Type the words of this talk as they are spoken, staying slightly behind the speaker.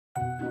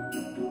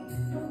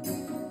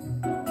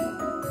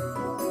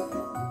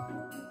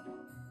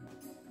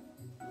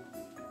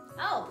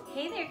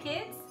there,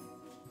 kids.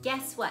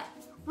 Guess what?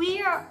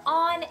 We are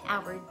on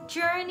our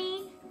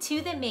journey to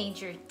the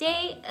manger,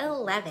 day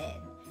 11.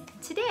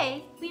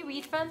 Today, we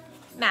read from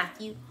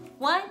Matthew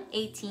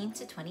 1:18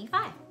 to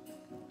 25.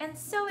 And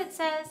so it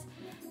says,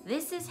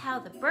 this is how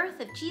the birth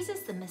of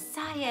Jesus the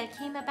Messiah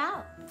came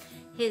about.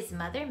 His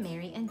mother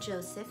Mary and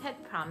Joseph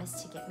had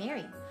promised to get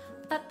married.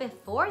 But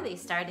before they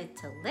started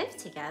to live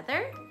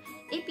together,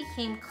 it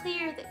became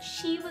clear that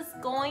she was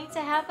going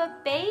to have a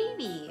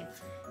baby.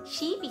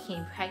 She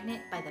became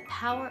pregnant by the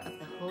power of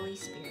the Holy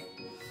Spirit.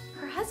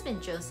 Her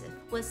husband Joseph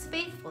was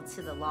faithful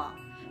to the law,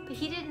 but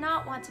he did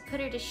not want to put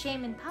her to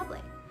shame in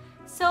public.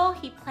 So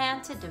he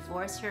planned to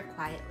divorce her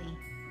quietly.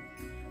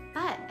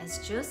 But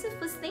as Joseph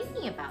was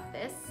thinking about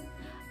this,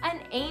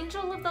 an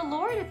angel of the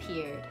Lord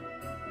appeared.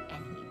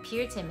 And he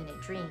appeared to him in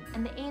a dream.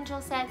 And the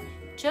angel said,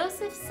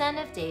 Joseph, son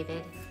of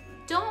David,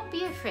 don't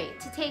be afraid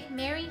to take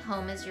Mary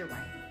home as your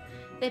wife.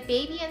 The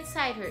baby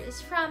inside her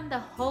is from the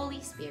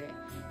Holy Spirit.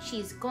 She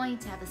is going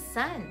to have a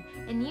son,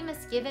 and you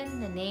must give him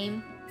the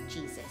name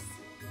Jesus.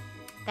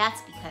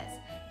 That's because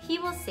he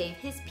will save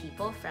his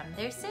people from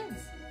their sins.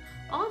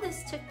 All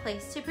this took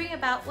place to bring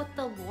about what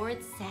the Lord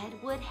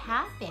said would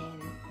happen.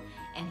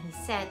 And he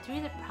said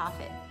through the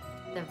prophet,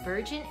 the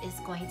virgin is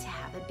going to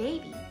have a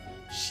baby.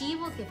 She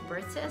will give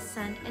birth to a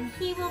son, and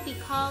he will be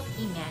called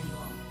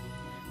Emmanuel.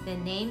 The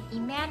name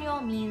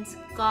Emmanuel means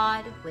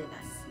God with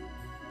us.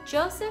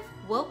 Joseph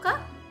woke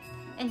up,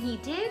 and he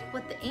did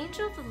what the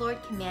angel of the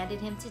Lord commanded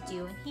him to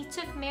do, and he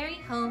took Mary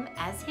home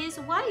as his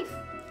wife.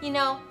 You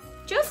know,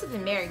 Joseph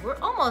and Mary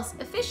were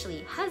almost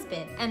officially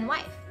husband and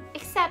wife,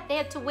 except they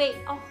had to wait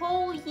a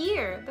whole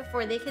year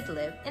before they could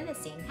live in the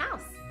same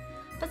house.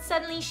 But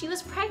suddenly she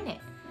was pregnant.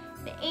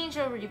 The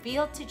angel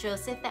revealed to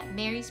Joseph that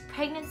Mary's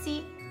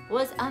pregnancy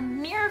was a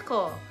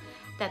miracle,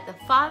 that the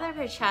father of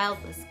her child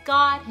was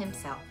God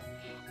himself.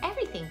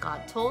 Everything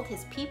God told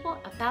his people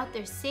about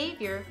their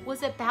Savior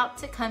was about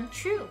to come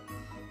true,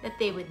 that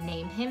they would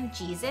name him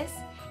Jesus,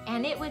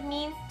 and it would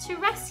mean to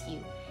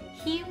rescue.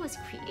 He was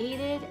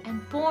created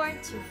and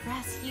born to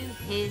rescue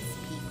his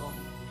people.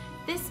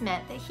 This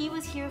meant that he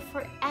was here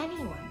for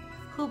anyone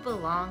who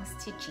belongs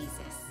to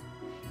Jesus.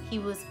 He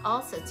was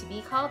also to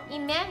be called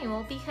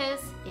Emmanuel because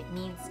it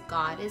means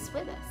God is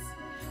with us.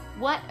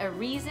 What a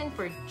reason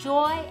for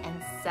joy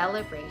and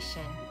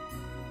celebration.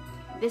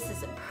 This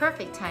is a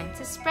perfect time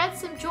to spread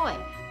some joy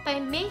by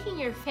making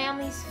your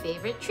family's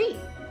favorite treat.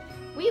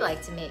 We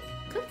like to make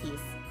cookies,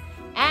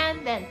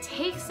 and then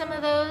take some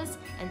of those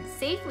and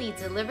safely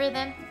deliver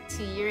them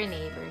to your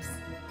neighbors.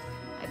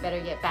 I better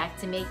get back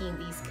to making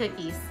these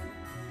cookies.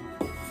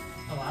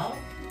 Hello?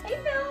 Hey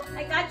Phil,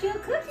 I got you a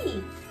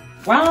cookie.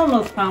 Wow,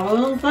 Miss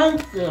Pauleen,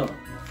 thank you.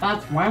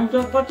 That's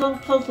wonderful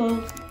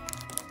cookies.